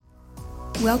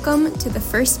Welcome to the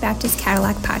First Baptist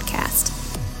Cadillac podcast.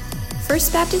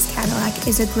 First Baptist Cadillac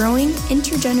is a growing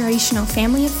intergenerational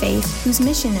family of faith whose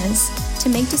mission is to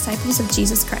make disciples of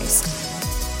Jesus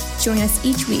Christ. Join us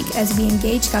each week as we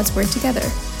engage God's Word together.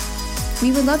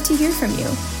 We would love to hear from you.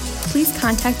 Please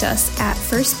contact us at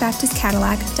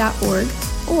firstbaptistcadillac.org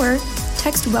or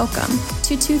text WELCOME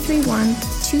to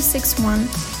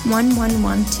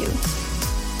 231-261-1112.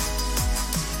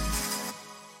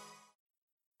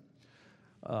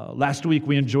 Last week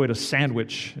we enjoyed a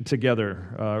sandwich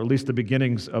together, or at least the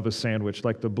beginnings of a sandwich,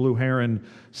 like the Blue Heron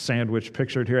sandwich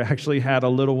pictured here. I actually had a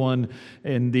little one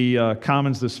in the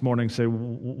comments this morning say,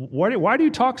 why do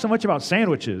you talk so much about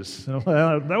sandwiches?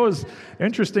 That was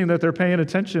interesting that they're paying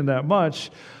attention that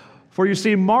much. For you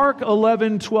see, Mark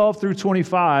 11:12 through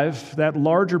 25, that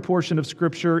larger portion of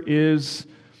Scripture is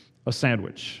a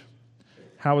sandwich.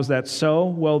 How is that so?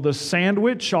 Well, the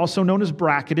sandwich, also known as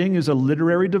bracketing, is a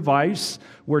literary device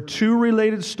where two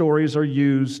related stories are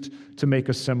used to make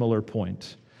a similar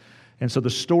point. And so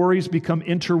the stories become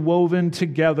interwoven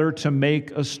together to make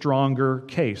a stronger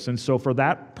case. And so for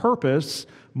that purpose,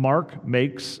 Mark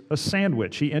makes a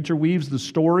sandwich. He interweaves the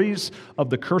stories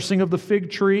of the cursing of the fig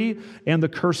tree and the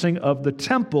cursing of the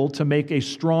temple to make a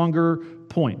stronger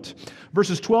point.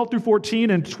 Verses 12 through 14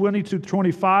 and 20 to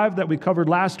 25 that we covered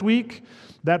last week,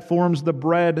 that forms the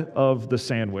bread of the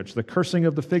sandwich. The cursing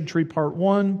of the fig tree, part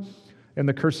 1, and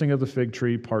the cursing of the fig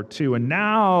tree, part 2. And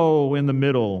now in the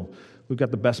middle, we've got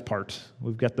the best part.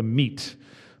 We've got the meat,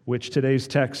 which today's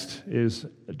text is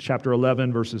chapter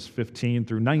 11, verses 15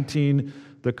 through 19,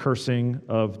 the cursing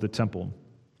of the temple.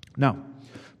 Now,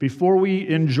 before we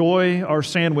enjoy our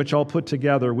sandwich all put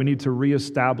together, we need to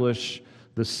reestablish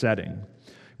the setting.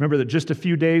 Remember that just a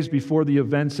few days before the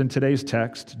events in today's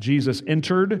text, Jesus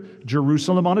entered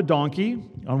Jerusalem on a donkey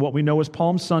on what we know as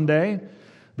Palm Sunday.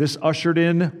 This ushered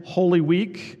in Holy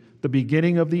Week, the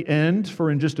beginning of the end, for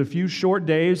in just a few short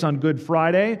days on Good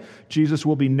Friday, Jesus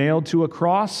will be nailed to a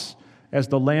cross as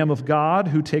the Lamb of God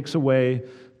who takes away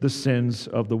the sins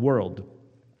of the world.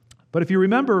 But if you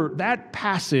remember, that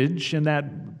passage and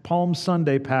that Palm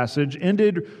Sunday passage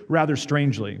ended rather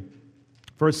strangely.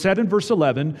 For it said in verse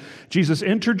 11, Jesus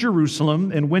entered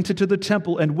Jerusalem and went into the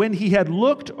temple, and when he had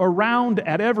looked around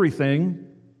at everything,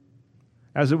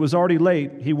 as it was already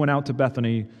late, he went out to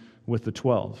Bethany with the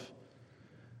 12.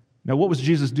 Now, what was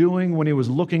Jesus doing when he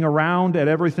was looking around at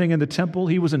everything in the temple?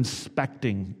 He was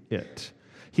inspecting it.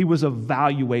 He was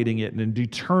evaluating it and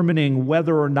determining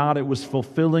whether or not it was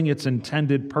fulfilling its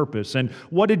intended purpose. And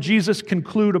what did Jesus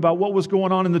conclude about what was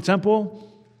going on in the temple?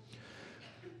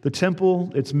 The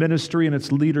temple, its ministry, and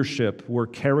its leadership were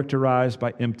characterized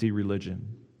by empty religion.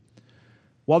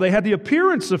 While they had the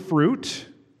appearance of fruit,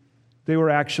 they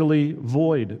were actually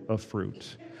void of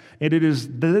fruit. And it is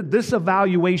this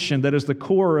evaluation that is the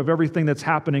core of everything that's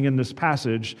happening in this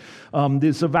passage,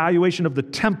 this evaluation of the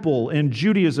temple in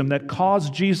Judaism that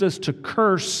caused Jesus to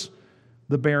curse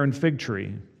the barren fig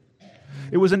tree.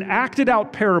 It was an acted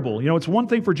out parable. You know, it's one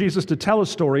thing for Jesus to tell a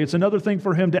story. It's another thing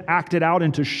for him to act it out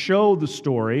and to show the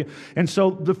story. And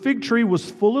so the fig tree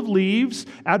was full of leaves,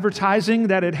 advertising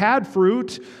that it had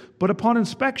fruit, but upon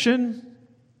inspection,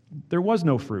 there was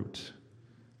no fruit,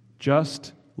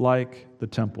 just like the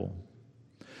temple.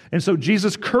 And so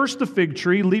Jesus cursed the fig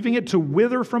tree, leaving it to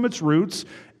wither from its roots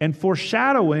and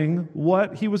foreshadowing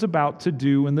what he was about to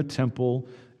do in the temple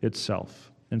itself.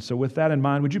 And so with that in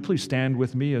mind, would you please stand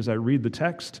with me as I read the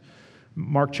text?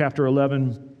 Mark chapter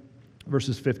 11,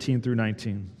 verses 15 through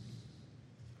 19.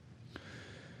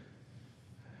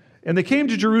 And they came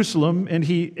to Jerusalem, and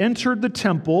he entered the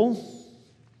temple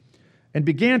and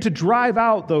began to drive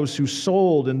out those who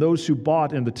sold and those who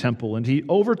bought in the temple. And he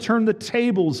overturned the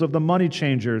tables of the money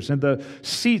changers and the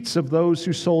seats of those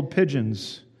who sold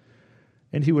pigeons.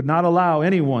 And he would not allow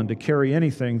anyone to carry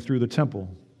anything through the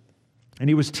temple. And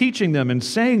he was teaching them and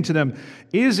saying to them,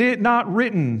 "Is it not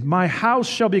written, 'My house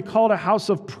shall be called a house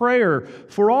of prayer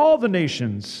for all the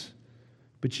nations'?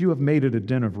 But you have made it a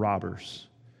den of robbers."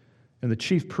 And the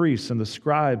chief priests and the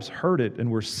scribes heard it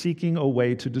and were seeking a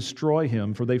way to destroy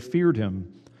him, for they feared him,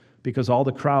 because all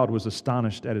the crowd was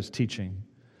astonished at his teaching.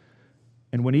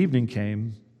 And when evening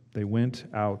came, they went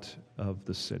out of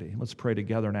the city. Let's pray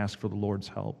together and ask for the Lord's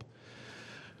help.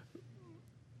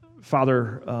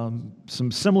 Father,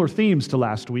 some similar themes to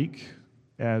last week,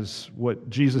 as what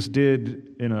Jesus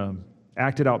did in an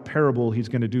acted-out parable, he's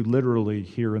going to do literally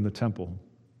here in the temple.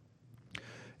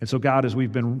 And so, God, as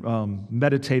we've been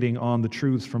meditating on the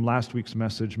truths from last week's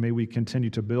message, may we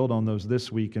continue to build on those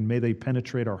this week, and may they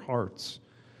penetrate our hearts.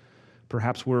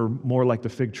 Perhaps we're more like the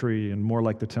fig tree and more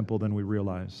like the temple than we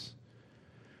realize.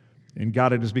 And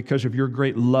God, it is because of your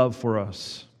great love for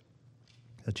us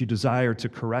that you desire to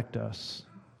correct us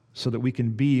so that we can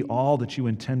be all that you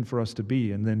intend for us to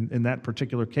be. And then in that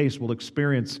particular case, we'll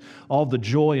experience all the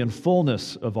joy and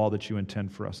fullness of all that you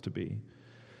intend for us to be.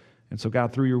 And so,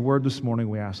 God, through your word this morning,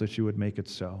 we ask that you would make it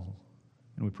so.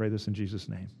 And we pray this in Jesus'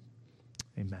 name.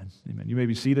 Amen. Amen. You may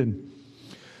be seated.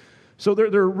 So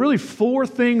there are really four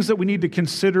things that we need to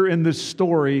consider in this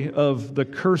story of the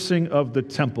cursing of the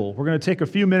temple. We're going to take a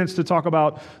few minutes to talk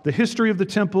about the history of the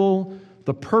temple,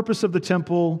 the purpose of the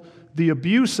temple, the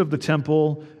abuse of the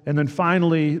temple, and then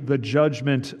finally the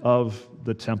judgment of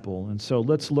the temple. And so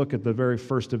let's look at the very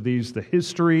first of these, the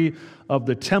history of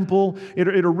the temple. It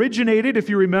originated, if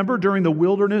you remember, during the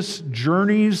wilderness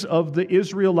journeys of the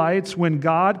Israelites when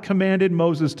God commanded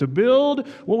Moses to build,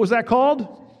 what was that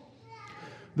called?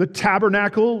 The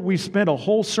tabernacle. We spent a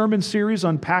whole sermon series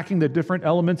unpacking the different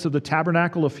elements of the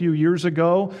tabernacle a few years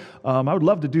ago. I would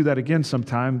love to do that again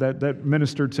sometime. That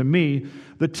ministered to me.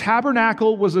 The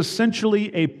tabernacle was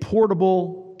essentially a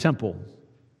portable temple.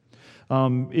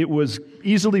 It was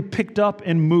easily picked up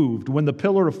and moved. When the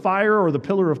pillar of fire or the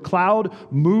pillar of cloud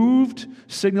moved,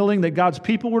 signaling that God's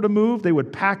people were to move, they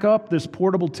would pack up this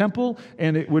portable temple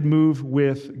and it would move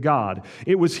with God.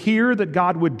 It was here that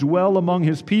God would dwell among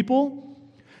his people.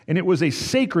 And it was a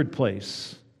sacred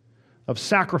place of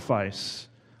sacrifice,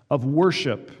 of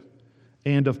worship,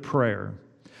 and of prayer.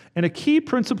 And a key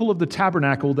principle of the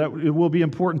tabernacle that will be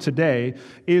important today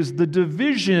is the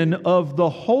division of the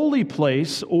holy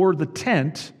place or the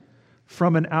tent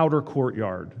from an outer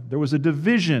courtyard. There was a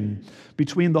division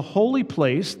between the holy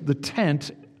place, the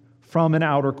tent, from an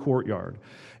outer courtyard.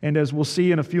 And as we'll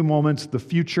see in a few moments, the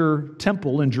future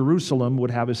temple in Jerusalem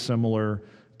would have a similar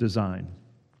design.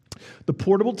 The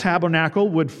portable tabernacle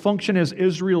would function as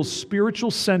Israel's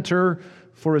spiritual center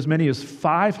for as many as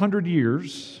 500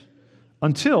 years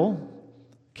until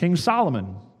King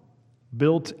Solomon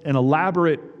built an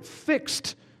elaborate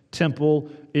fixed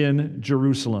temple in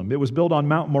Jerusalem. It was built on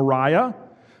Mount Moriah,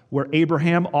 where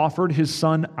Abraham offered his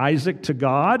son Isaac to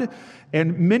God,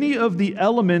 and many of the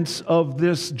elements of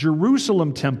this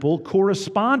Jerusalem temple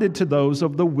corresponded to those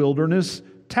of the wilderness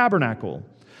tabernacle.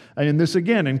 And this,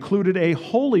 again, included a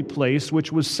holy place which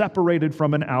was separated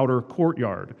from an outer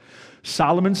courtyard.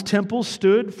 Solomon's temple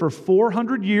stood for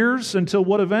 400 years until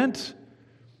what event?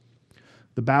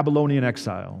 The Babylonian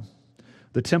exile.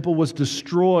 The temple was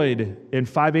destroyed in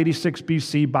 586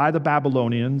 BC by the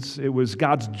Babylonians. It was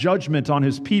God's judgment on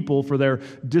his people for their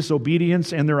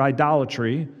disobedience and their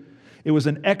idolatry. It was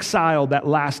an exile that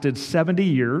lasted 70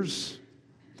 years.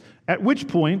 At which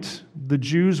point, the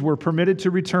Jews were permitted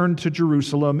to return to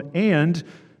Jerusalem and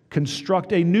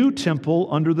construct a new temple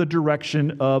under the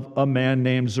direction of a man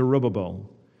named Zerubbabel.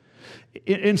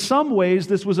 In some ways,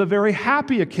 this was a very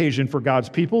happy occasion for God's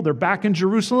people. They're back in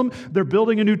Jerusalem. They're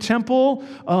building a new temple.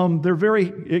 They're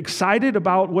very excited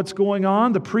about what's going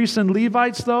on. The priests and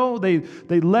Levites, though,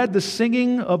 they led the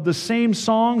singing of the same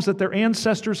songs that their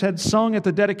ancestors had sung at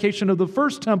the dedication of the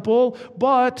first temple,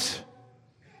 but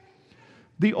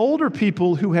the older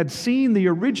people who had seen the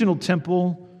original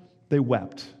temple, they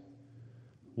wept.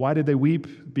 Why did they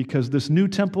weep? Because this new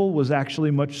temple was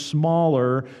actually much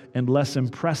smaller and less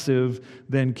impressive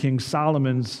than King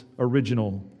Solomon's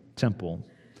original temple.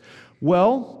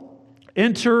 Well,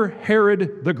 enter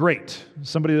Herod the Great,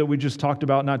 somebody that we just talked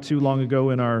about not too long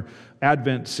ago in our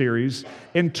Advent series.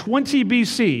 In 20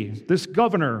 BC, this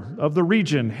governor of the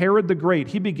region, Herod the Great,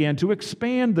 he began to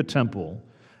expand the temple,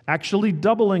 actually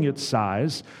doubling its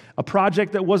size, a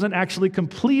project that wasn't actually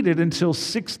completed until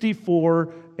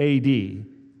 64 AD.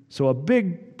 So a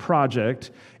big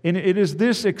project, and it is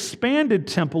this expanded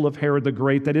temple of Herod the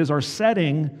Great that is our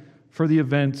setting for the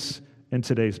events in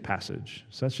today's passage.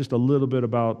 So that's just a little bit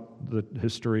about the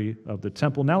history of the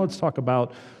temple. Now let's talk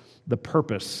about the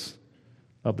purpose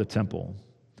of the temple,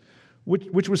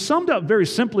 which was summed up very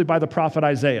simply by the prophet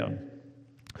Isaiah,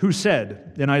 who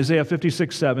said in Isaiah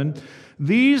 56:7,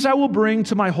 "These I will bring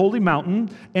to my holy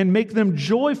mountain and make them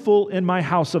joyful in my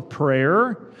house of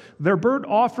prayer. Their burnt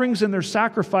offerings and their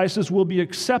sacrifices will be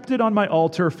accepted on my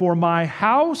altar, for my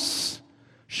house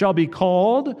shall be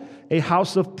called a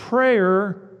house of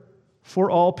prayer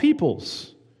for all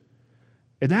peoples."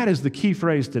 And that is the key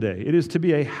phrase today. It is to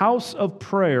be a house of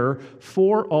prayer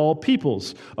for all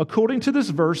peoples. According to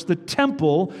this verse, the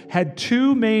temple had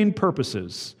two main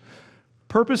purposes.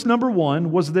 Purpose number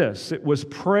one was this. It was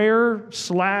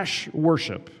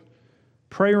prayer/worship.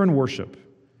 Prayer and worship.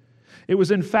 It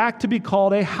was in fact to be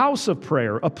called a house of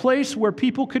prayer, a place where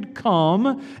people could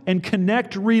come and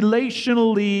connect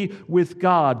relationally with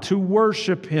God, to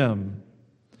worship Him.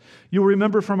 You'll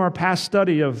remember from our past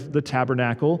study of the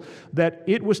tabernacle that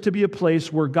it was to be a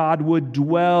place where God would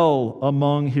dwell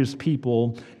among his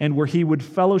people and where he would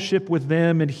fellowship with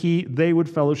them and they would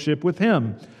fellowship with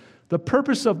him. The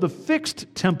purpose of the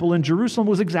fixed temple in Jerusalem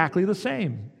was exactly the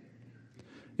same.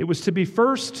 It was to be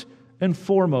first and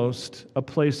foremost a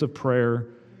place of prayer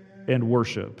and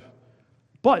worship.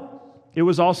 But it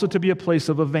was also to be a place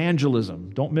of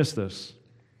evangelism. Don't miss this.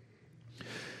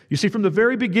 You see, from the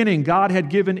very beginning, God had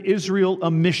given Israel a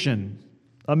mission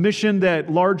that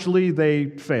largely they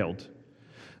failed.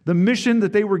 The mission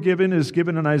that they were given is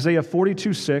given in Isaiah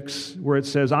 42:6, where it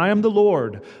says, I am the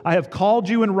Lord. I have called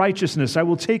you in righteousness. I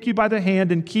will take you by the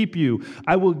hand and keep you.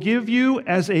 I will give you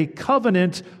as a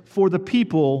covenant for the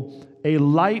people, a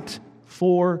light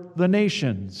for the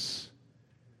nations.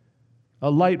 A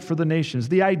light for the nations.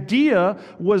 The idea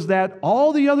was that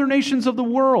all the other nations of the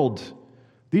world,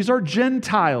 these are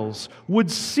Gentiles, would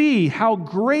see how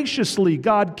graciously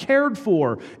God cared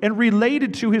for and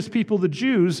related to his people, the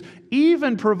Jews,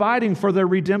 even providing for their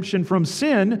redemption from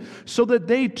sin, so that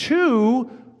they too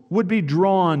would be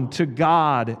drawn to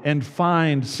God and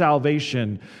find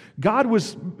salvation. God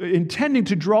was intending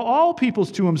to draw all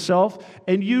peoples to himself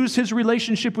and use his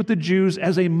relationship with the Jews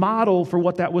as a model for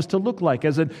what that was to look like,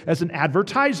 as an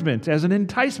advertisement, as an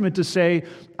enticement to say,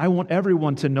 I want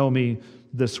everyone to know me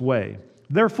this way.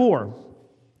 Therefore,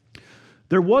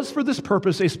 there was for this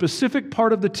purpose a specific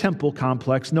part of the temple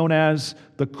complex known as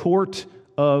the court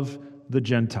of the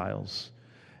Gentiles.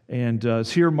 And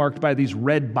it's here marked by these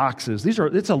red boxes.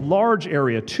 It's a large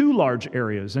area, 2 large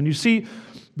areas. And you see,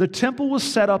 the temple was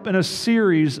set up in a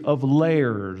series of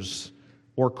layers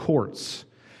or courts.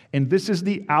 And this is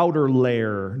the outer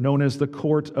layer known as the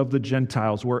court of the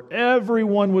Gentiles, where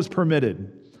everyone was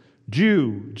permitted.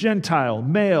 Jew, Gentile,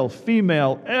 male,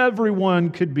 female,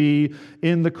 everyone could be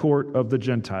in the court of the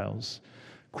Gentiles.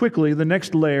 Quickly, the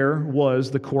next layer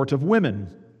was the court of women.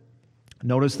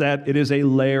 Notice that it is a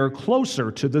layer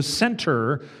closer to the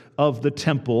center of the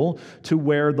temple, to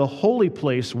where the holy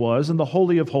place was, and the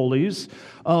Holy of Holies.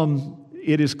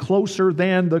 It is closer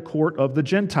than the court of the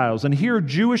Gentiles. And here,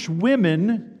 Jewish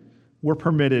women were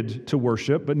permitted to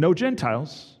worship, but no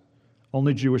Gentiles,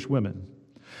 only Jewish women.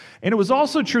 And it was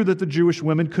also true that the Jewish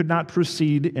women could not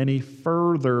proceed any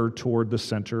further toward the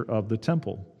center of the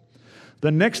temple.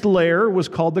 The next layer was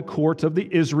called the court of the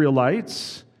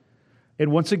Israelites.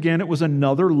 And once again, it was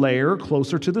another layer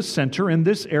closer to the center. In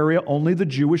this area, only the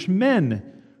Jewish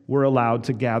men were allowed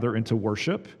to gather into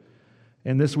worship.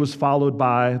 And this was followed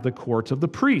by the court of the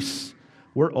priests,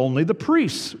 where only the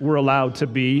priests were allowed to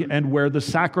be and where the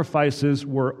sacrifices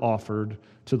were offered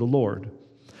to the Lord.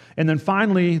 And then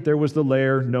finally, there was the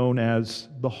layer known as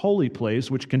the holy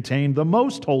place, which contained the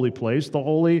most holy place, the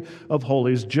Holy of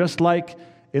Holies, just like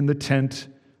in the tent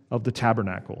of the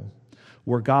tabernacle,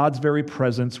 where God's very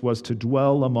presence was to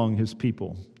dwell among his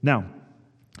people. Now,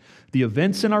 the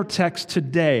events in our text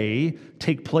today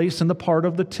take place in the part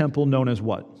of the temple known as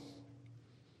what?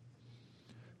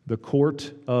 The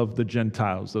court of the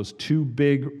Gentiles, those 2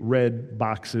 big red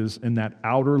boxes in that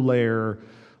outer layer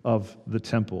of the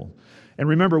temple. And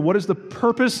remember, what is the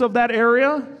purpose of that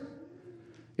area?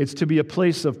 It's to be a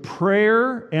place of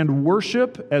prayer and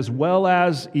worship as well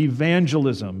as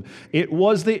evangelism. It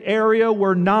was the area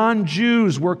where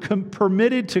non-Jews were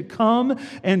permitted to come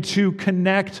and to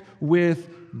connect with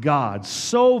God.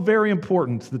 So very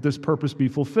important that this purpose be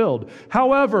fulfilled.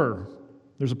 However,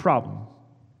 there's a problem.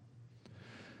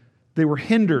 They were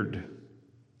hindered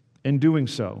in doing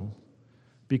so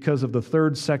because of the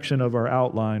 3rd section of our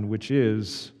outline, which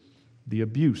is the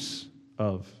abuse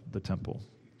of the temple.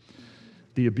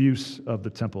 The abuse of the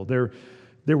temple. There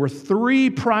were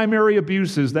 3 primary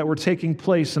abuses that were taking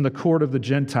place in the court of the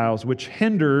Gentiles, which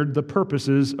hindered the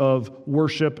purposes of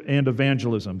worship and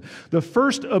evangelism. The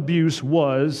first abuse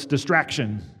was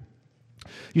distraction.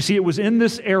 You see, it was in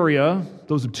this area,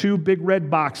 those 2 big red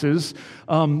boxes,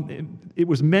 it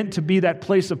was meant to be that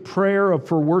place of prayer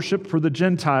for worship for the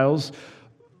Gentiles,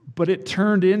 but it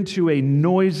turned into a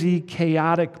noisy,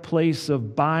 chaotic place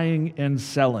of buying and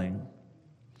selling.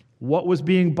 What was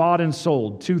being bought and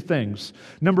sold? 2 things.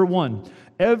 Number 1,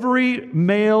 every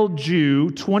male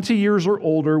Jew 20 years or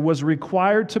older was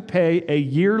required to pay a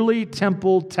yearly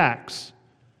temple tax.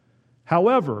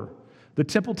 However, the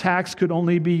temple tax could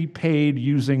only be paid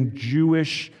using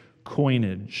Jewish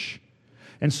coinage.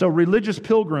 And so religious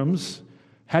pilgrims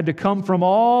had to come from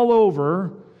all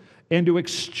over and to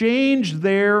exchange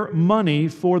their money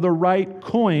for the right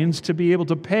coins to be able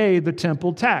to pay the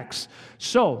temple tax.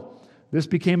 So this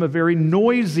became a very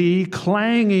noisy,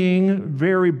 clanging,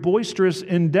 very boisterous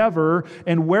endeavor.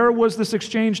 And where was this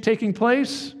exchange taking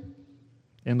place?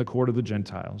 in the court of the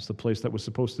Gentiles, the place that was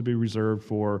supposed to be reserved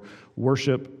for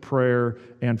worship, prayer,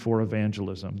 and for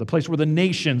evangelism, the place where the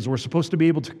nations were supposed to be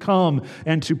able to come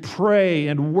and to pray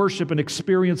and worship and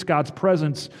experience God's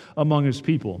presence among his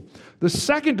people. The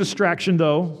second distraction,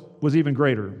 though, was even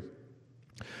greater.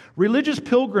 Religious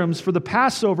pilgrims for the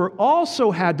Passover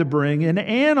also had to bring an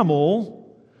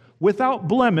animal without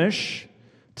blemish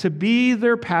to be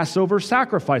their Passover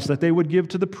sacrifice that they would give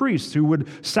to the priests who would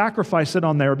sacrifice it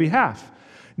on their behalf.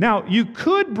 Now, you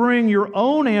could bring your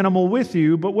own animal with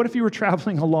you, but what if you were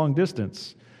traveling a long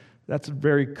distance? That's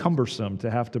very cumbersome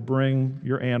to have to bring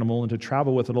your animal and to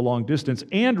travel with it a long distance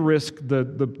and risk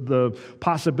the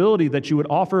possibility that you would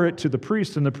offer it to the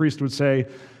priest and the priest would say,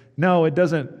 no, it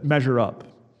doesn't measure up.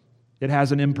 It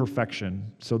has an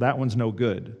imperfection, so that one's no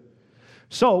good.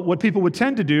 So what people would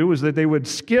tend to do is that they would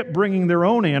skip bringing their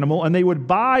own animal and they would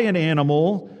buy an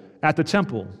animal at the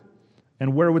temple.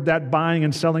 And where would that buying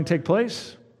and selling take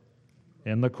place?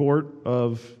 In the court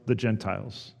of the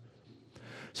Gentiles.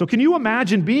 So can you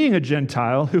imagine being a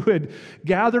Gentile who had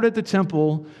gathered at the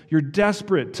temple? You're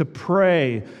desperate to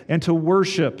pray and to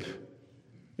worship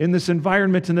in this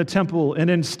environment in the temple,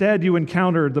 and instead you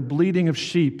encounter the bleating of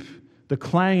sheep, the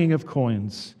clanging of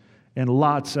coins, and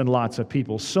lots of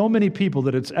people. So many people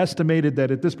that it's estimated that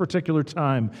at this particular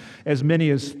time, as many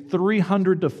as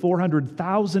 300 to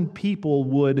 400,000 people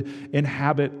would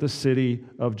inhabit the city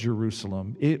of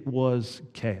Jerusalem. It was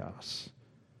chaos.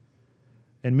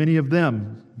 And many of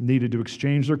them needed to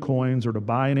exchange their coins or to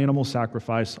buy an animal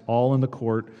sacrifice, all in the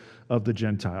court of the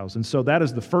Gentiles. And so that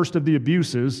is the first of the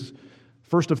abuses,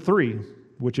 first of three,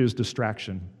 which is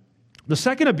distraction. The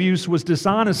second abuse was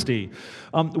dishonesty,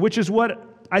 which is what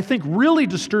I think really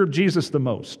disturbed Jesus the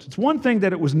most. It's one thing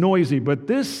that it was noisy, but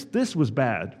this was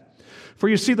bad. For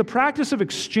you see, the practice of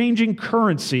exchanging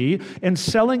currency and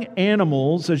selling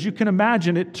animals, as you can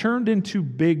imagine, it turned into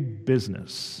big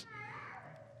business.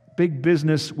 Big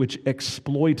business which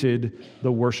exploited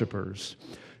the worshipers.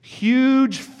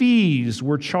 Huge fees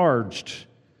were charged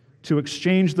to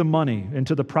exchange the money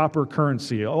into the proper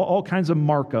currency, all kinds of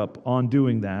markup on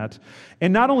doing that.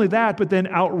 And not only that, but then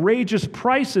outrageous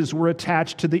prices were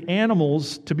attached to the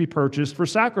animals to be purchased for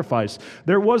sacrifice.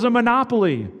 There was a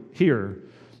monopoly here,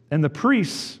 and the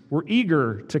priests were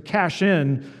eager to cash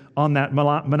in on that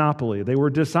monopoly. They were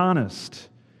dishonest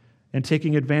and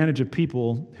taking advantage of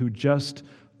people who just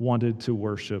wanted to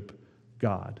worship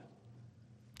God.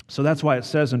 So that's why it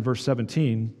says in verse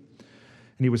 17,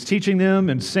 and he was teaching them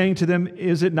and saying to them,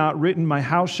 is it not written, my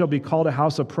house shall be called a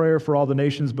house of prayer for all the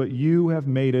nations, but you have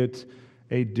made it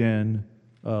a den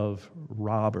of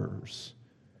robbers.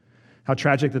 How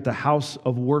tragic that the house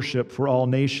of worship for all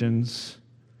nations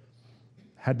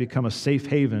had become a safe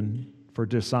haven for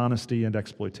dishonesty and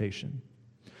exploitation.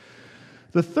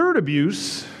 The third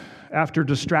abuse after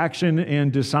distraction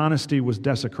and dishonesty was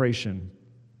desecration.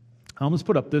 Let's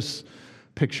put up this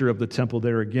picture of the temple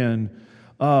there again.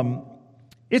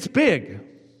 It's big.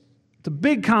 It's a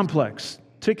big complex,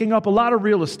 taking up a lot of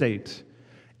real estate.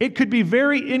 It could be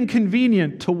very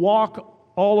inconvenient to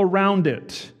walk all around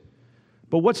it.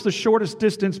 But what's the shortest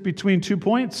distance between 2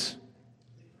 points?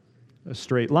 A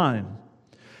straight line.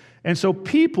 And so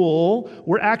people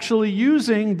were actually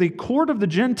using the court of the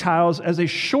Gentiles as a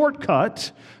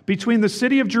shortcut between the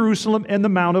city of Jerusalem and the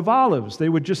Mount of Olives. They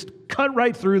would just cut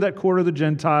right through that court of the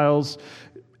Gentiles.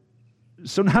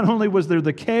 So not only was there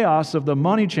the chaos of the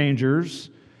money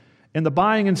changers and the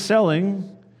buying and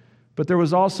selling, but there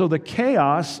was also the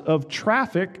chaos of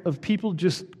traffic of people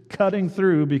just cutting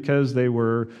through because they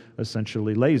were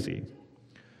essentially lazy.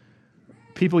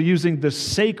 People using the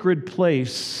sacred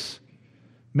place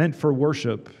meant for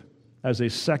worship as a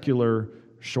secular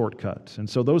shortcut. And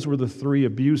so those were the three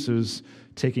abuses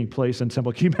taking place in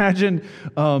temple. Can you imagine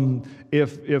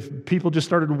if people just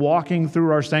started walking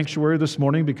through our sanctuary this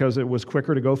morning because it was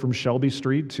quicker to go from Shelby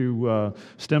Street to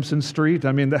Stimson Street?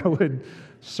 I mean, that would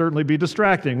certainly be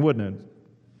distracting, wouldn't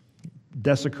it?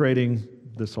 Desecrating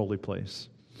this holy place.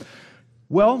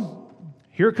 Well,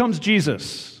 here comes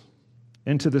Jesus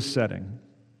into this setting,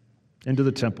 into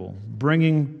the temple,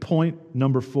 bringing point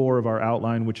number 4 of our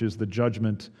outline, which is the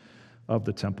judgment of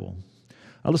the temple.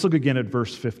 Let's look again at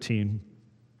verse 15,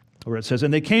 where it says,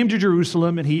 and they came to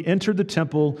Jerusalem, and he entered the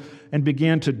temple and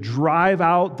began to drive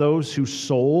out those who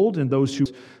sold and those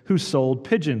who sold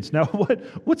pigeons. Now,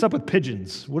 what's up with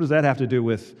pigeons? What does that have to do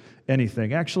with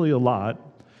anything? Actually, a lot.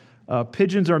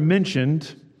 Pigeons are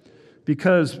mentioned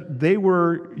because they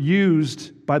were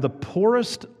used by the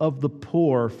poorest of the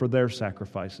poor for their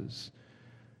sacrifices.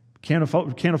 Can't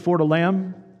afford a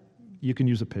lamb? You can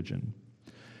use a pigeon.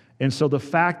 And so the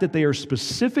fact that they are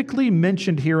specifically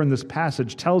mentioned here in this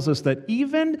passage tells us that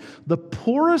even the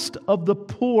poorest of the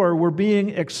poor were being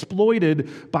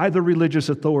exploited by the religious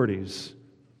authorities.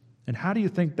 And how do you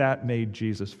think that made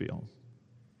Jesus feel?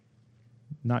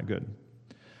 Not good.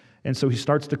 And so he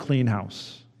starts to clean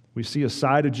house. We see a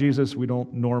side of Jesus we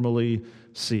don't normally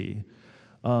see.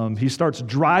 He starts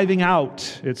driving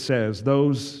out, it says,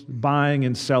 those buying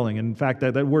and selling. In fact,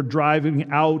 that word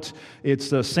driving out, it's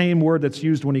the same word that's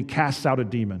used when he casts out a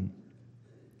demon.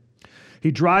 He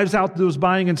drives out those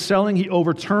buying and selling. He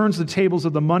overturns the tables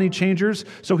of the money changers.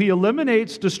 So he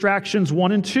eliminates distractions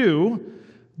 1 and 2.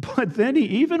 But then he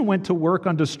even went to work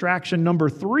on distraction number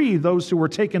 3, those who were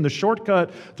taking the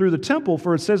shortcut through the temple.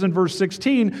 For it says in verse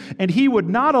 16, and he would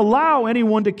not allow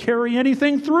anyone to carry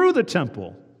anything through the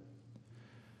temple.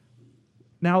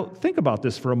 Now, think about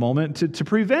this for a moment. To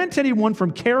prevent anyone from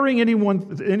carrying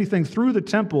anything through the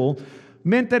temple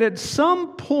meant that at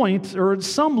some point or at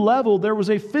some level there was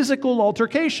a physical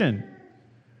altercation.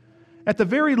 At the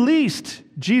very least,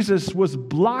 Jesus was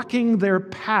blocking their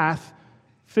path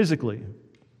physically.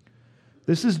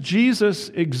 This is Jesus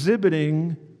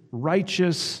exhibiting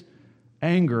righteous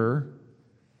anger,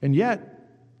 and yet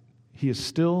he is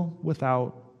still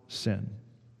without sin.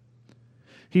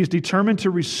 He is determined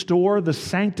to restore the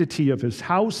sanctity of his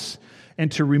house and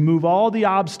to remove all the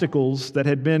obstacles that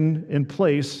had been in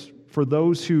place for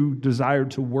those who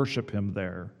desired to worship him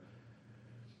there.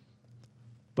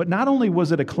 But not only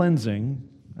was it a cleansing,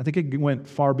 I think it went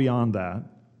far beyond that.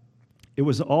 It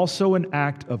was also an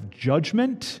act of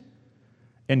judgment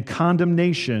and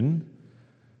condemnation,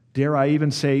 dare I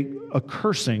even say a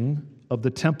cursing of the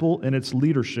temple and its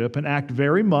leadership, an act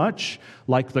very much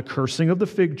like the cursing of the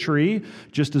fig tree.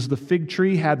 Just as the fig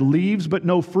tree had leaves but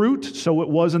no fruit, so it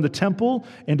was in the temple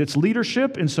and its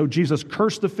leadership. And so Jesus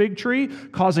cursed the fig tree,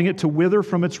 causing it to wither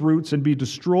from its roots and be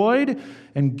destroyed.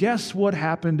 And guess what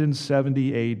happened in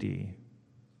 70 AD?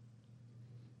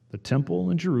 The temple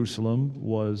in Jerusalem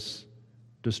was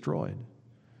destroyed.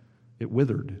 It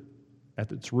withered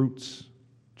at its roots,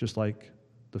 just like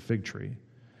the fig tree.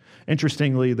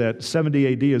 Interestingly, that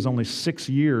 70 AD is only 6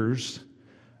 years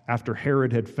after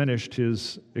Herod had finished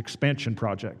his expansion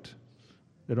project.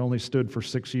 It only stood for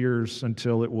 6 years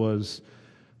until it was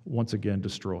once again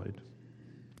destroyed.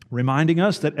 Reminding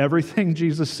us that everything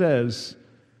Jesus says,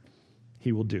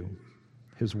 he will do.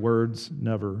 His words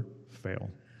never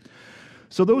fail.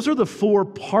 So those are the 4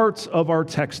 parts of our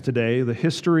text today: the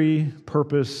history,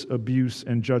 purpose, abuse,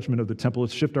 and judgment of the temple.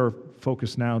 Let's shift our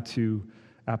focus now to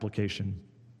application.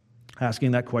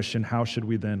 Asking that question, how should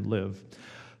we then live?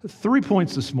 3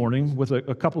 points this morning with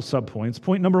a couple subpoints.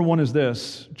 Point number 1 is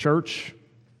this: church,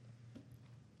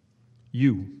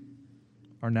 you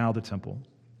are now the temple.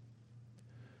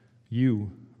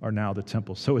 You are now the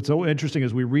temple. So it's so interesting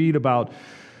as we read about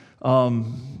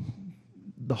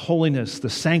the holiness, the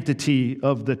sanctity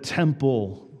of the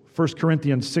temple. 1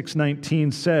 Corinthians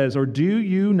 6:19 says, or do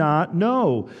you not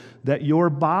know that your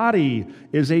body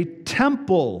is a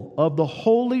temple of the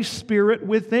Holy Spirit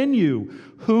within you,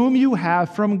 whom you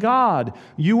have from God?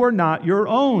 You are not your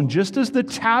own. Just as the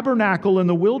tabernacle in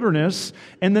the wilderness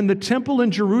and then the temple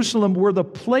in Jerusalem were the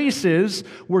places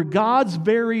where God's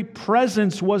very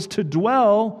presence was to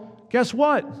dwell, guess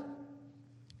what?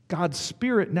 God's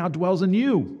Spirit now dwells in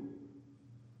you.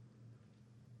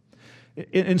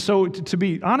 And so, to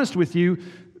be honest with you,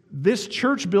 this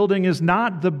church building is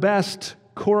not the best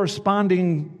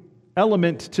corresponding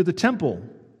element to the temple.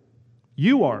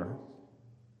 You are,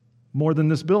 more than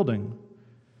this building.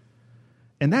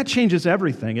 And that changes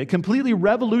everything. It completely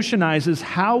revolutionizes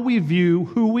how we view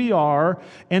who we are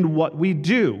and what we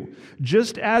do.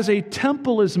 Just as a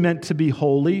temple is meant to be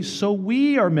holy, so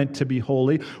we are meant to be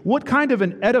holy. What kind of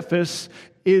an edifice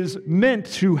is meant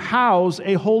to house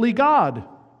a holy God?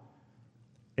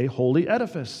 A holy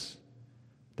edifice.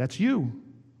 That's you.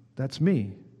 That's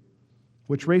me.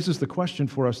 Which raises the question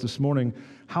for us this morning: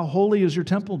 how holy is your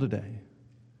temple today?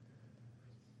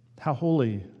 How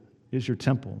holy is your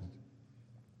temple?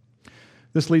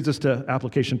 This leads us to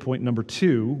application point number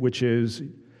 2, which is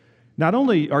not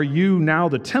only are you now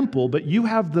the temple, but you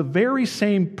have the very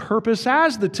same purpose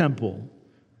as the temple.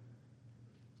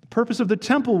 The purpose of the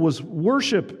temple was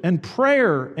worship and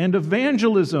prayer and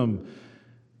evangelism.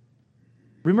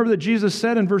 Remember that Jesus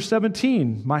said in verse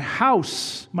 17, my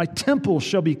house, my temple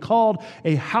shall be called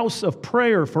a house of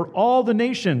prayer for all the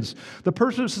nations. The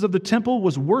purposes of the temple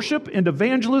was worship and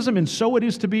evangelism, and so it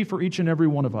is to be for each and every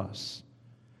one of us.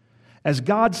 As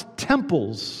God's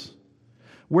temples,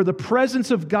 where the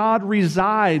presence of God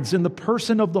resides in the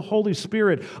person of the Holy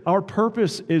Spirit. Our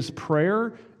purpose is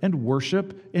prayer and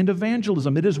worship and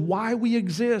evangelism. It is why we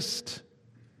exist.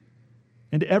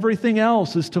 And everything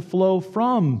else is to flow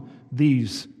from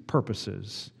these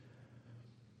purposes.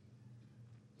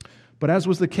 But as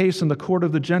was the case in the court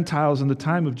of the Gentiles in the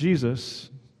time of Jesus,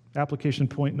 application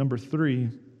point number 3,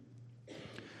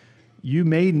 you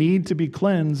may need to be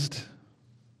cleansed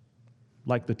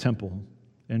like the temple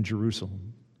in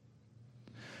Jerusalem.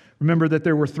 Remember that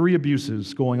there were 3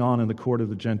 abuses going on in the court of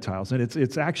the Gentiles, and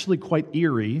it's actually quite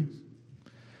eerie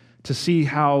to see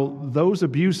how those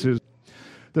abuses,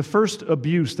 the first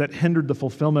abuse that hindered the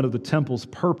fulfillment of the temple's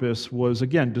purpose was,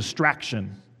 again,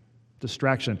 distraction.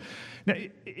 Distraction. Now,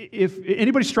 if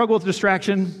anybody struggle with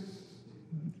distraction,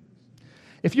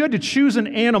 if you had to choose an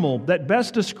animal that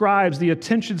best describes the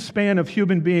attention span of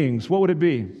human beings, what would it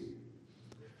be?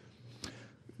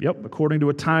 Yep, according to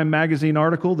a Time magazine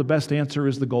article, the best answer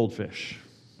is the goldfish.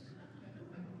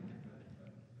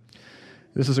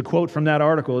 This is a quote from that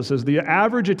article. It says, "The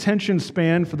average attention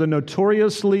span for the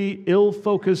notoriously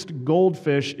ill-focused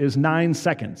goldfish is 9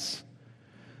 seconds.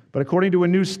 But according to a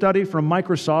new study from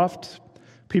Microsoft,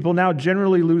 people now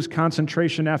generally lose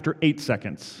concentration after 8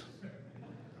 seconds,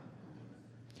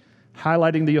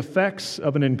 highlighting the effects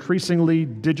of an increasingly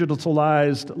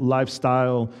digitalized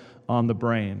lifestyle on the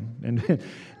brain."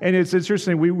 And it's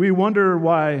interesting. We wonder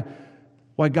why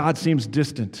God seems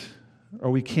distant,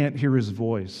 or we can't hear His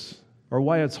voice, or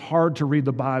why it's hard to read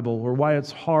the Bible, or why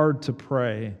it's hard to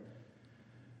pray.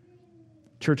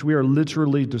 Church, we are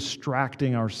literally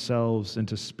distracting ourselves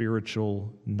into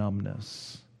spiritual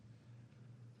numbness.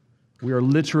 We are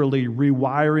literally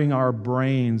rewiring our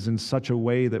brains in such a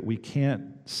way that we can't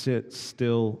sit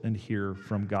still and hear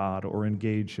from God or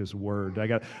engage His Word. I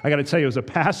got to tell you, as a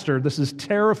pastor, this is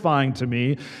terrifying to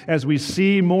me as we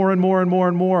see more and more and more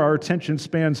and more our attention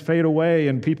spans fade away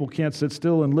and people can't sit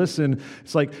still and listen.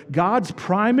 It's like God's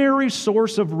primary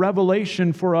source of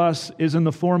revelation for us is in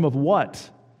the form of what?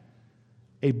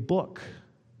 A book.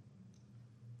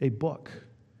 A book.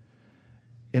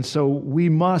 And so we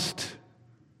must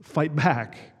fight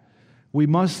back. We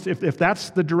must, if that's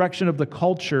the direction of the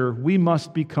culture, we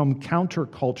must become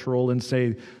countercultural and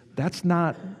say, that's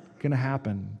not going to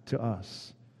happen to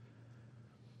us.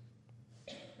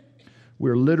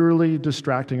 We're literally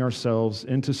distracting ourselves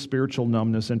into spiritual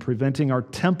numbness and preventing our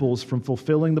temples from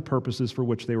fulfilling the purposes for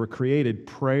which they were created: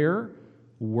 prayer,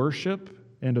 worship,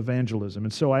 and evangelism.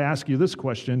 And so I ask you this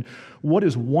question: what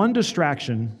is one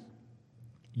distraction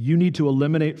you need to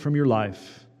eliminate from your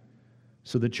life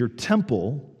so that your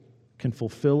temple can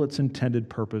fulfill its intended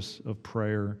purpose of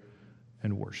prayer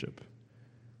and worship?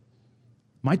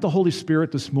 Might the Holy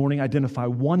Spirit this morning identify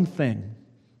one thing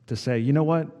to say, you know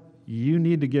what? You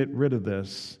need to get rid of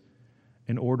this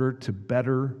in order to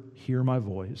better hear my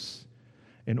voice,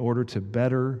 in order to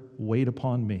better wait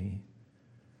upon me,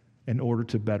 in order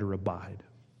to better abide.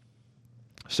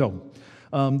 So,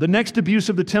 the next abuse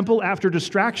of the temple after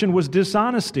distraction was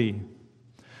dishonesty.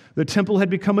 The temple had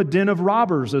become a den of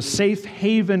robbers, a safe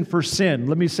haven for sin.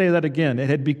 Let me say that again. It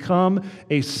had become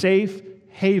a safe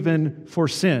haven for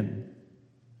sin,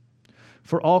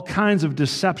 for all kinds of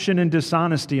deception and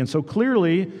dishonesty. And so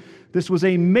clearly, this was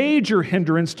a major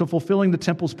hindrance to fulfilling the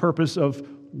temple's purpose of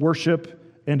worship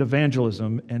and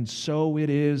evangelism. And so it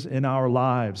is in our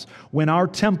lives. When our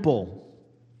temple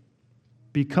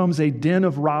becomes a den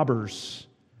of robbers,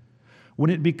 when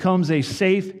it becomes a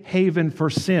safe haven for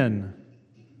sin,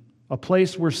 a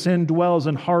place where sin dwells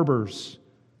and harbors,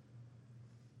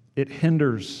 it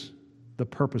hinders the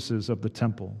purposes of the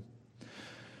temple.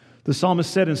 The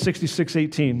psalmist said in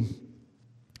 66:18,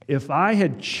 "If I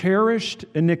had cherished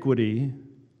iniquity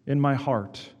in my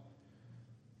heart,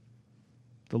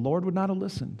 the Lord would not have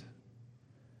listened."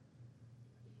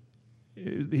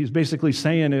 He's basically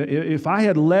saying, if I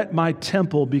had let my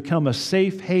temple become a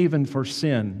safe haven for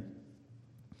sin,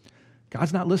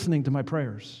 God's not listening to my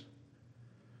prayers.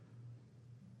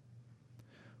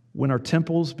 When our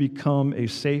temples become a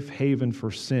safe haven for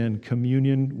sin,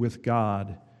 communion with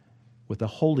God, with a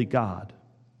holy God,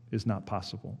 is not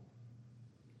possible.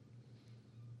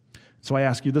 So I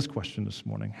ask you this question this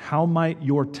morning: how might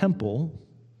your temple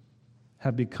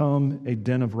have become a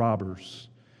den of robbers,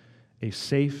 a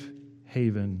safe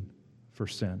haven for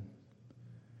sin?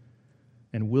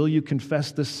 And will you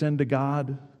confess this sin to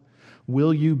God?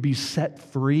 Will you be set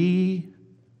free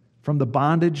from the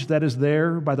bondage that is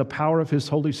there by the power of His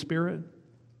Holy Spirit?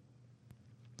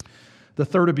 The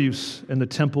third abuse in the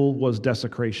temple was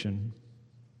desecration,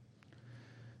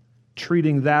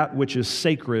 treating that which is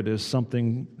sacred as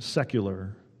something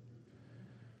secular.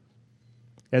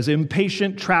 as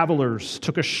impatient travelers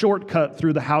took a shortcut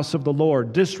through the house of the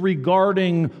Lord,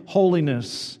 disregarding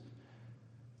holiness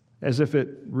as if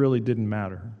it really didn't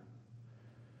matter.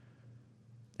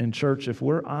 And church, if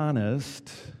we're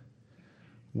honest,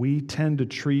 we tend to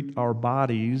treat our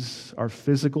bodies, our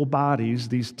physical bodies,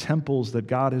 these temples that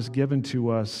God has given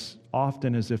to us,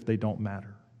 often as if they don't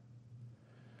matter.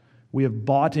 We have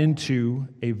bought into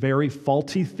a very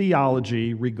faulty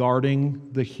theology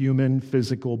regarding the human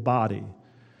physical body.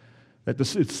 That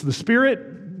it's the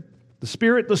spirit,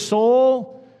 the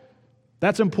soul,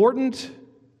 that's important.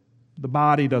 The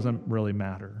body doesn't really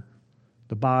matter.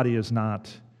 The body is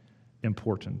not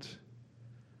important.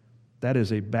 That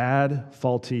is a bad,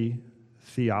 faulty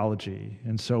theology.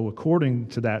 And so according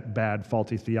to that bad,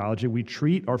 faulty theology, we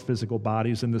treat our physical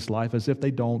bodies in this life as if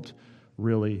they don't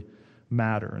really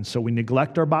matter. And so we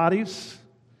neglect our bodies,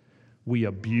 we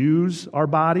abuse our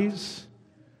bodies,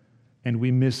 and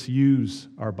we misuse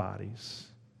our bodies.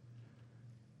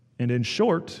 And in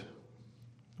short,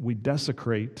 we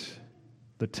desecrate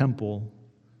the temple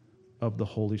of the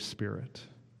Holy Spirit.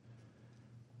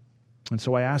 And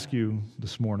so I ask you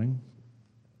this morning,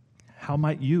 how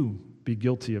might you be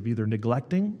guilty of either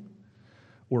neglecting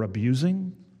or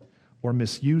abusing or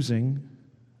misusing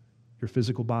your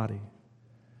physical body,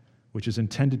 which is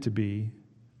intended to be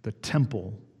the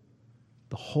temple,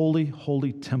 the holy,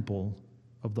 holy temple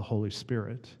of the Holy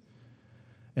Spirit?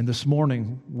 And this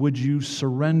morning, would you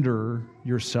surrender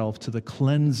yourself to the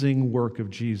cleansing work of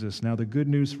Jesus? Now, the good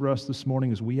news for us this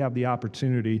morning is we have the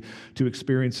opportunity to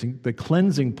experience the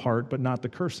cleansing part, but not the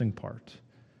cursing part.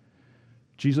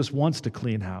 Jesus wants to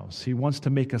clean house. He wants to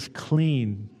make us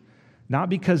clean, not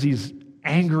because he's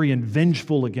angry and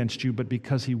vengeful against you, but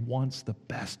because he wants the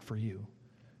best for you,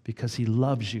 because he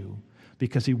loves you,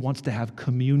 because he wants to have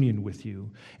communion with you.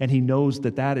 And he knows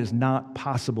that that is not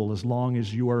possible as long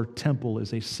as your temple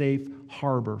is a safe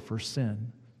harbor for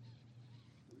sin.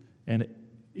 And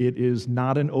it is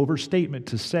not an overstatement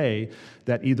to say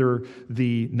that either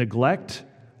the neglect,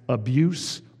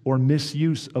 abuse, or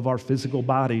misuse of our physical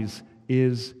bodies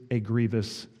is a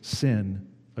grievous sin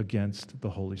against the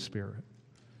Holy Spirit.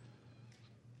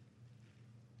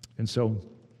 And so,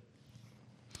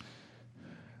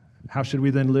 how should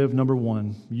we then live? Number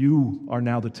one, you are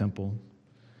now the temple.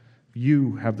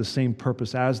 You have the same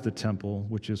purpose as the temple,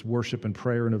 which is worship and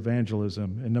prayer and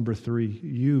evangelism. And number three,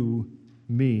 you,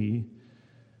 me,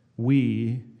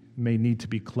 we may need to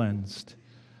be cleansed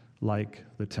like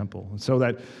the temple. And so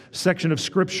that section of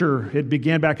Scripture, it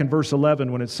began back in verse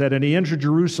 11 when it said, "And he entered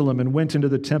Jerusalem and went into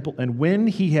the temple, and when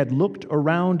he had looked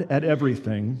around at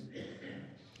everything,"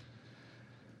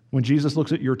 when Jesus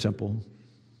looks at your temple,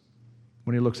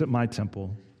 when he looks at my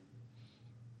temple,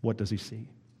 what does he see?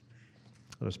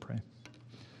 Let us pray.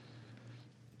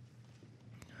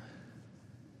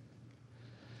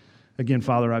 Again,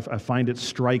 Father, I find it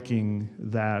striking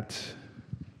that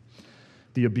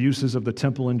the abuses of the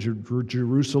temple in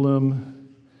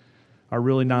Jerusalem are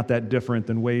really not that different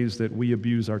than ways that we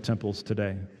abuse our temples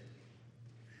today.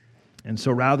 And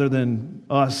so rather than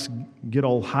us get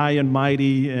all high and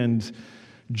mighty and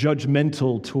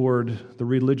judgmental toward the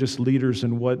religious leaders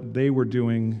and what they were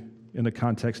doing in the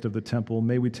context of the temple,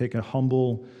 may we take a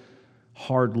humble,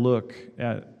 hard look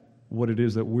at what it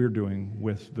is that we're doing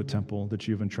with the temple that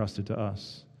you've entrusted to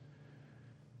us.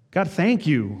 God, thank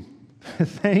you.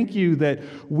 Thank you that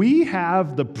we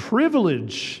have the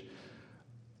privilege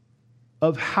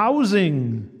of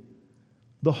housing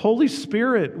the Holy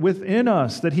Spirit within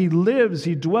us, that he lives,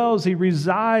 he dwells, he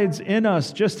resides in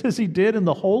us, just as he did in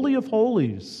the Holy of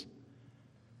Holies.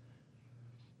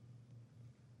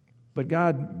 But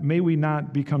God, may we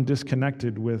not become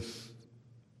disconnected with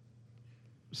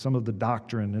some of the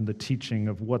doctrine and the teaching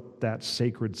of what that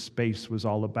sacred space was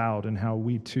all about, and how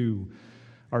we too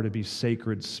are to be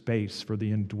sacred space for the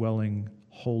indwelling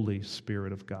Holy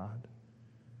Spirit of God.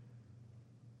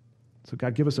 So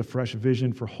God, give us a fresh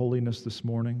vision for holiness this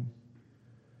morning.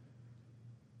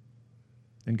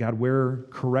 And God, where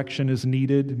correction is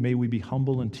needed, may we be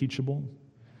humble and teachable.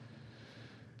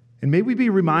 And may we be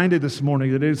reminded this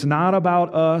morning that it's not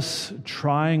about us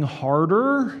trying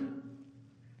harder,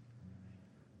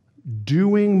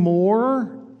 doing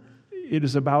more. It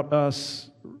is about us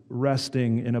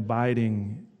resting and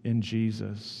abiding in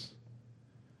Jesus.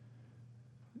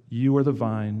 You are the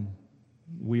vine,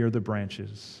 we are the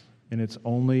branches. And it's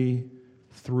only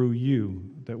through you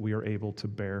that we are able to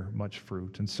bear much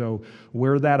fruit. And so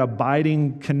where that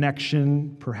abiding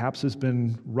connection perhaps has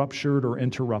been ruptured or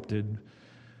interrupted,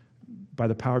 by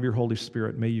the power of your Holy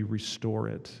Spirit, may you restore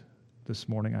it this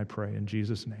morning, I pray, in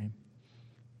Jesus' name.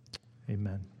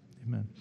 Amen. Amen.